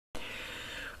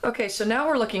Okay, so now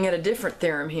we're looking at a different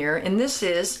theorem here, and this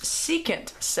is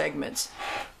secant segments.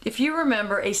 If you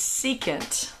remember, a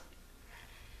secant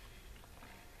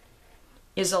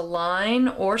is a line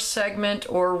or segment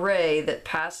or ray that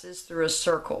passes through a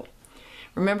circle.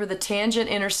 Remember, the tangent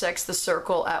intersects the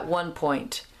circle at one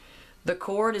point. The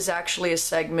chord is actually a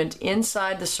segment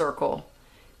inside the circle,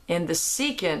 and the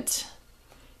secant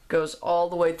goes all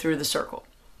the way through the circle.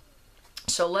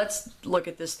 So let's look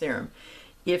at this theorem.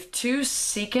 If two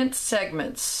secant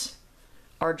segments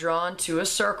are drawn to a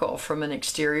circle from an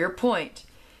exterior point,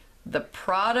 the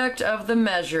product of the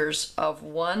measures of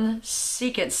one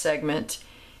secant segment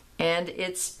and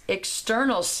its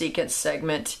external secant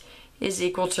segment is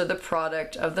equal to the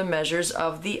product of the measures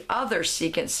of the other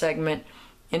secant segment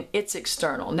and its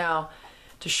external. Now,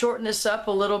 to shorten this up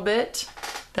a little bit,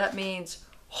 that means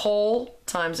whole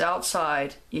times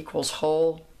outside equals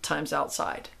whole times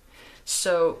outside.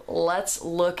 So let's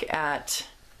look at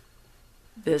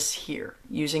this here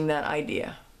using that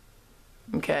idea.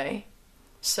 Okay,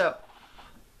 so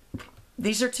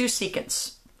these are two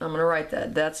secants. I'm going to write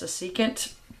that. That's a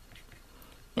secant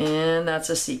and that's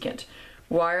a secant.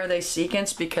 Why are they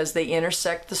secants? Because they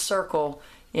intersect the circle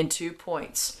in 2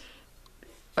 points.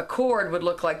 A chord would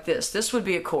look like this. This would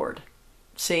be a chord.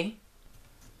 See?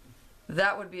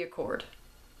 That would be a chord.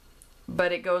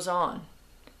 But it goes on.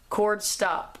 Chords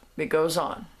stop. It goes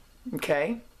on.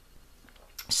 Okay?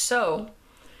 So,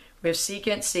 we have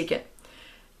secant, secant.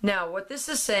 Now, what this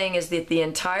is saying is that the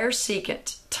entire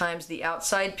secant times the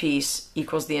outside piece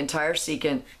equals the entire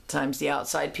secant times the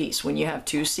outside piece when you have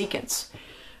two secants.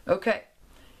 Okay,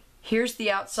 here's the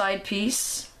outside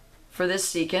piece for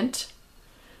this secant.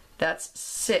 That's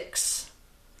 6.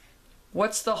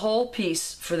 What's the whole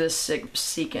piece for this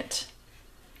secant?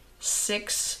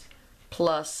 6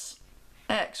 plus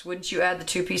x. Wouldn't you add the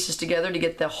two pieces together to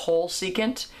get the whole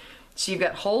secant? So you've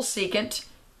got whole secant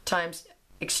times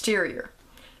exterior.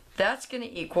 That's going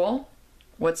to equal,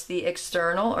 what's the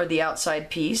external or the outside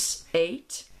piece?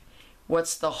 8.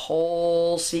 What's the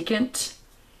whole secant?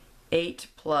 8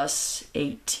 plus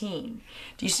 18.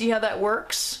 Do you see how that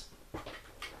works?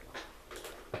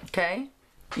 Okay,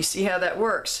 you see how that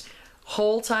works?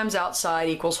 Whole times outside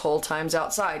equals whole times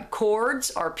outside.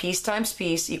 Chords are piece times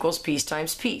piece equals piece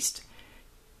times piece.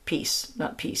 Piece,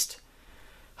 not pieced.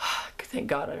 Thank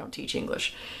God I don't teach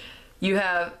English. You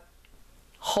have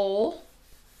whole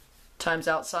times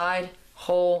outside,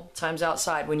 whole times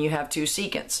outside when you have two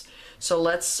secants. So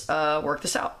let's work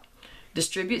this out.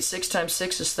 Distribute 6 times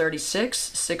 6 is 36.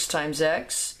 6 times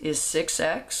x is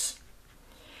 6x.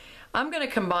 I'm going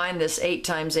to combine this 8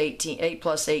 times 18, 8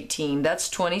 plus 18, that's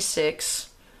 26.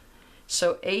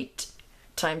 So 8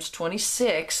 times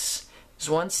 26 is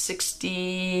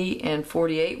 160 and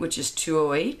 48, which is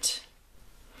 208.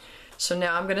 So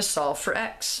now I'm going to solve for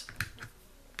x.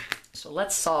 So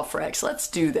let's solve for x. Let's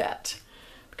do that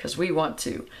because we want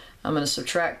to. I'm going to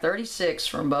subtract 36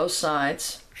 from both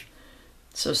sides.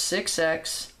 So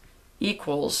 6x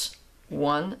equals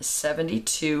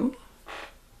 172.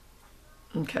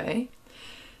 Okay.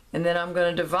 And then I'm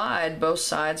going to divide both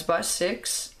sides by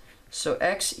 6. So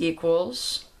x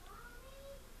equals,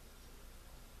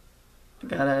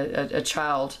 got a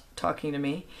child talking to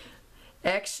me.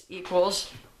 X equals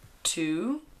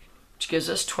 2, which gives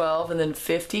us 12, and then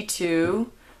 52,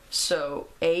 so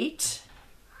 8.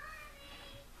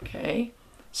 Okay,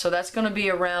 so that's going to be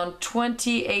around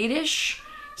 28-ish.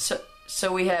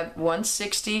 So we have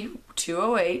 160,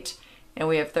 208, and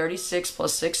we have 36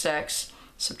 plus 6x,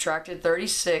 subtracted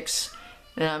 36,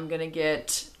 and I'm going to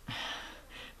get,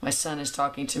 my son is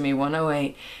talking to me,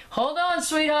 108. Hold on,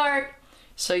 sweetheart.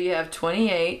 So you have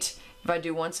 28. If I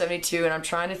do 172, and I'm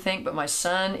trying to think, but my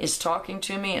son is talking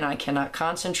to me and I cannot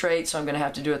concentrate, so I'm going to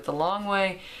have to do it the long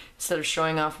way instead of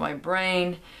showing off my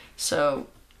brain. So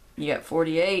you got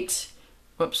 48.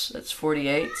 Whoops, that's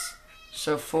 48.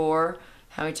 So 4.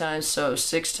 How many times? So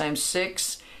 6 times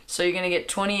 6. So you're going to get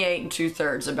 28 and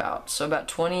 2/3 about. So about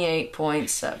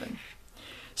 28.7.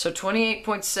 So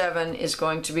 28.7 is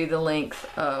going to be the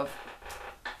length of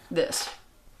this.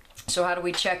 So how do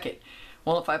we check it?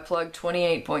 Well, if I plug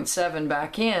 28.7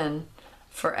 back in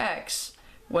for x,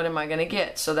 what am I going to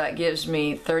get? So that gives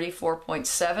me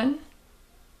 34.7.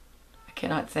 I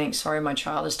cannot think. Sorry, my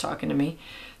child is talking to me.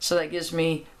 So that gives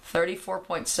me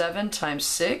 34.7 times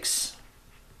 6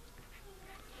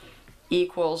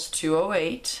 equals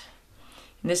 208.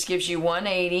 And this gives you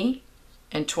 180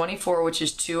 and 24, which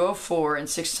is 204, and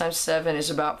 6 times 7 is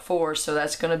about 4, so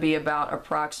that's going to be about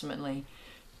approximately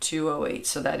 208.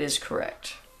 So that is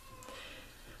correct.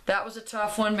 That was a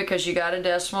tough one because you got a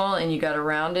decimal and you got to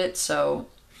round it, so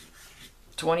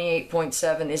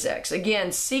 28.7 is x. Again,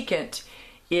 secant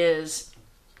is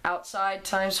outside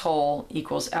times whole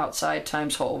equals outside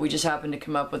times whole. We just happen to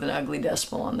come up with an ugly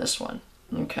decimal on this one.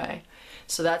 Okay,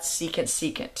 so that's secant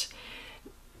secant.